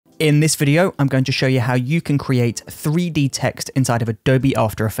In this video, I'm going to show you how you can create 3D text inside of Adobe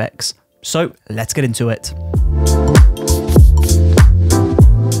After Effects. So let's get into it.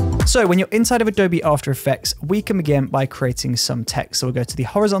 So when you're inside of Adobe After Effects, we can begin by creating some text. So we'll go to the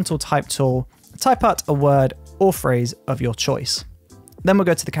horizontal type tool, type out a word or phrase of your choice. Then we'll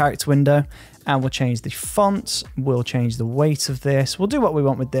go to the character window and we'll change the font. We'll change the weight of this. We'll do what we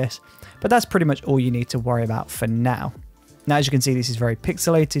want with this, but that's pretty much all you need to worry about for now. Now, as you can see, this is very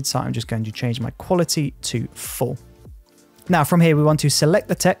pixelated, so I'm just going to change my quality to full. Now from here, we want to select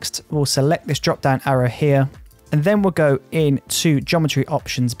the text. We'll select this drop down arrow here, and then we'll go into geometry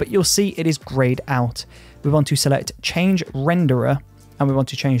options, but you'll see it is grayed out. We want to select change renderer, and we want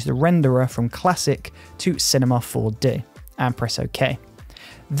to change the renderer from classic to cinema 4D and press OK.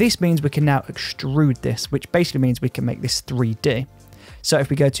 This means we can now extrude this, which basically means we can make this 3D. So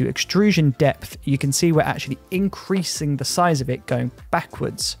if we go to extrusion depth, you can see we're actually increasing the size of it going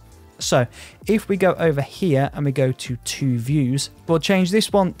backwards. So if we go over here and we go to two views, we'll change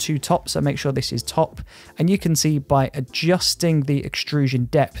this one to top. So make sure this is top. And you can see by adjusting the extrusion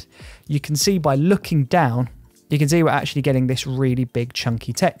depth, you can see by looking down, you can see we're actually getting this really big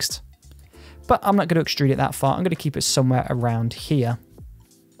chunky text. But I'm not going to extrude it that far. I'm going to keep it somewhere around here.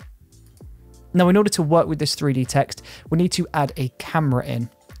 Now, in order to work with this 3D text, we need to add a camera in.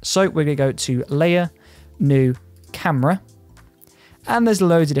 So we're going to go to Layer, New, Camera. And there's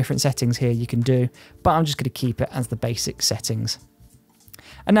loads of different settings here you can do, but I'm just going to keep it as the basic settings.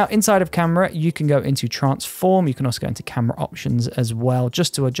 And now inside of camera, you can go into transform. You can also go into camera options as well,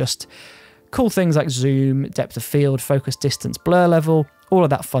 just to adjust cool things like zoom, depth of field, focus, distance, blur level, all of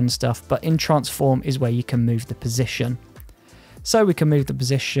that fun stuff. But in transform is where you can move the position. So we can move the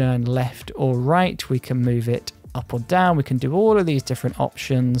position left or right. We can move it up or down. We can do all of these different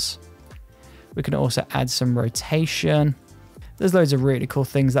options. We can also add some rotation. There's loads of really cool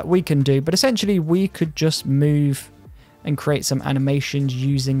things that we can do, but essentially we could just move and create some animations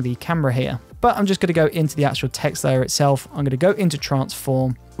using the camera here. But I'm just going to go into the actual text layer itself. I'm going to go into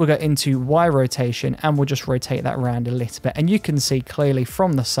transform. We'll go into Y rotation and we'll just rotate that around a little bit. And you can see clearly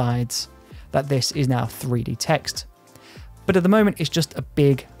from the sides that this is now 3D text. But at the moment, it's just a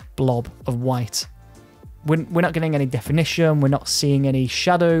big blob of white. We're not getting any definition. We're not seeing any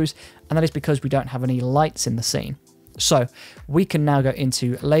shadows. And that is because we don't have any lights in the scene. So we can now go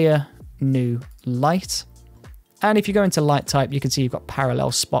into Layer, New, Light. And if you go into light type, you can see you've got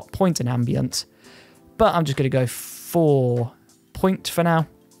parallel, spot, point, and ambient. But I'm just going to go for point for now.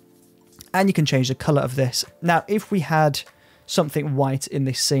 And you can change the color of this. Now, if we had something white in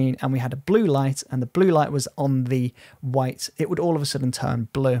this scene and we had a blue light and the blue light was on the white, it would all of a sudden turn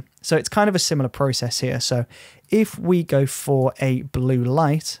blue. So it's kind of a similar process here. So if we go for a blue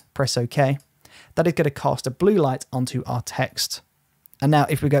light, press OK, that is going to cast a blue light onto our text. And now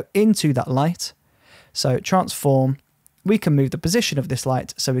if we go into that light, so transform, we can move the position of this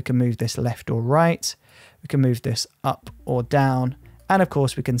light. So we can move this left or right. We can move this up or down. And of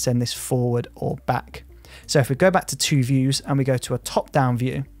course we can send this forward or back. So if we go back to two views and we go to a top-down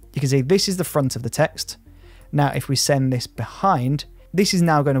view, you can see this is the front of the text. Now, if we send this behind, this is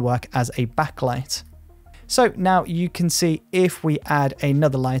now going to work as a backlight. So now you can see if we add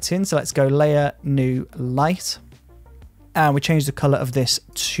another light in, so let's go Layer, New, Light. And we change the color of this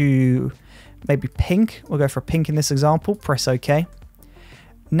to maybe pink. We'll go for pink in this example, press OK.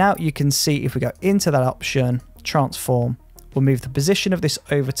 Now you can see if we go into that option, transform, we'll move the position of this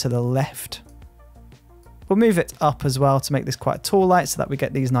over to the left. We'll move it up as well to make this quite a tall light so that we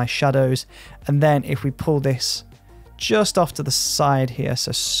get these nice shadows. And then if we pull this just off to the side here,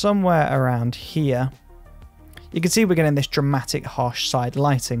 so somewhere around here, you can see we're getting this dramatic harsh side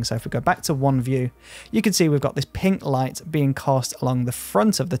lighting. So if we go back to one view, you can see we've got this pink light being cast along the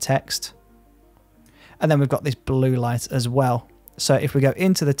front of the text. And then we've got this blue light as well. So if we go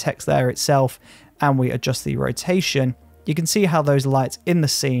into the text layer itself and we adjust the rotation, you can see how those lights in the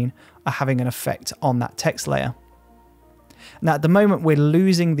scene are having an effect on that text layer. Now at the moment we're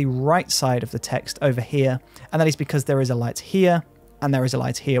losing the right side of the text over here, and that is because there is a light here and there is a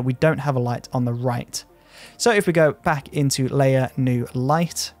light here. We don't have a light on the right. So if we go back into Layer, New,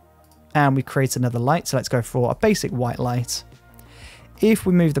 Light, and we create another light, so let's go for a basic white light. If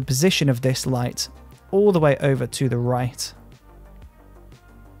we move the position of this light all the way over to the right,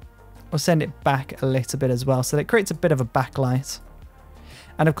 we'll send it back a little bit as well, so that it creates a bit of a backlight.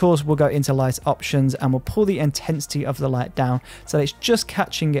 And of course, we'll go into light options and we'll pull the intensity of the light down so that it's just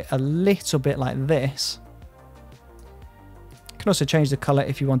catching it a little bit like this. You can also change the color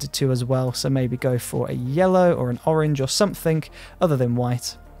if you wanted to as well. So maybe go for a yellow or an orange or something other than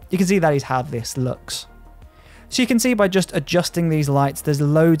white. You can see that is how this looks. So you can see by just adjusting these lights, there's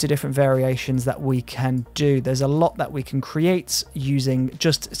loads of different variations that we can do. There's a lot that we can create using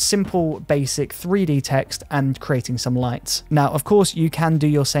just simple, basic 3D text and creating some lights. Now, of course, you can do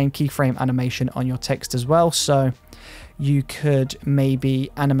your same keyframe animation on your text as well. So you could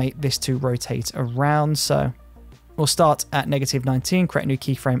maybe animate this to rotate around. So we'll start at -19, create a new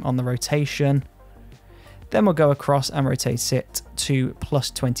keyframe on the rotation. Then we'll go across and rotate it to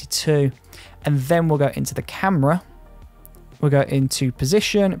 +22. And then we'll go into the camera. We'll go into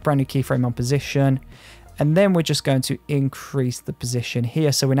position, brand new keyframe on position. And then we're just going to increase the position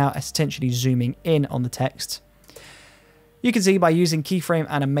here. So we're now essentially zooming in on the text. You can see by using keyframe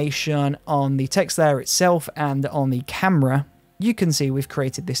animation on the text layer itself and on the camera, you can see we've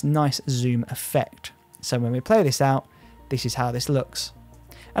created this nice zoom effect. So when we play this out, this is how this looks.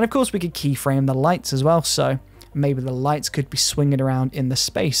 And of course we could keyframe the lights as well. So maybe the lights could be swinging around in the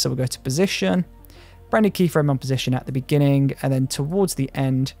space. So we'll go to position, brand new keyframe on position at the beginning, and then towards the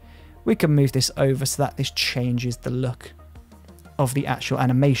end, we can move this over so that this changes the look of the actual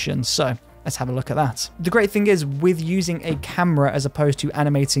animation. So let's have a look at that. The great thing is with using a camera as opposed to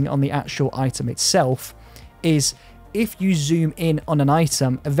animating on the actual item itself is if you zoom in on an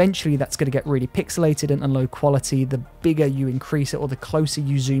item, eventually that's going to get really pixelated and low quality the bigger you increase it or the closer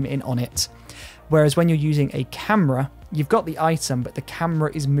you zoom in on it. Whereas when you're using a camera, you've got the item, but the camera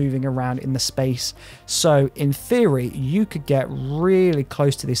is moving around in the space. So in theory, you could get really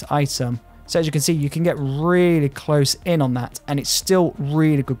close to this item. So as you can see, you can get really close in on that and it's still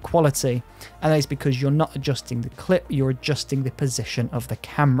really good quality. And that is because you're not adjusting the clip, you're adjusting the position of the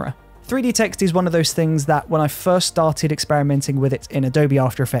camera. 3D text is one of those things that when I first started experimenting with it in Adobe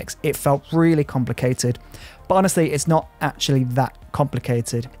After Effects, it felt really complicated. But honestly, it's not actually that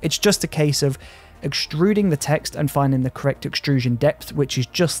complicated. It's just a case of extruding the text and finding the correct extrusion depth, which is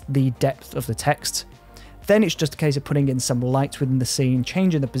just the depth of the text. Then it's just a case of putting in some light within the scene,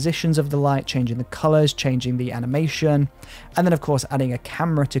 changing the positions of the light, changing the colors, changing the animation, and then of course adding a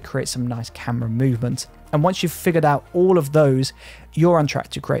camera to create some nice camera movement. And once you've figured out all of those, you're on track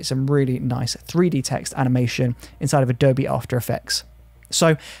to create some really nice 3D text animation inside of Adobe After Effects.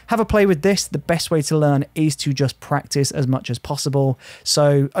 So have a play with this. The best way to learn is to just practice as much as possible.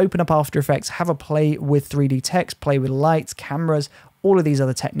 So open up After Effects, have a play with 3D text, play with lights, cameras, all of these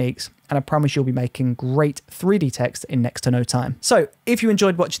other techniques, and I promise you'll be making great 3D text in next to no time. So if you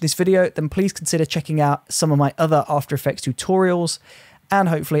enjoyed watching this video, then please consider checking out some of my other After Effects tutorials, and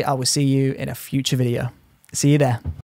hopefully I will see you in a future video. See you there.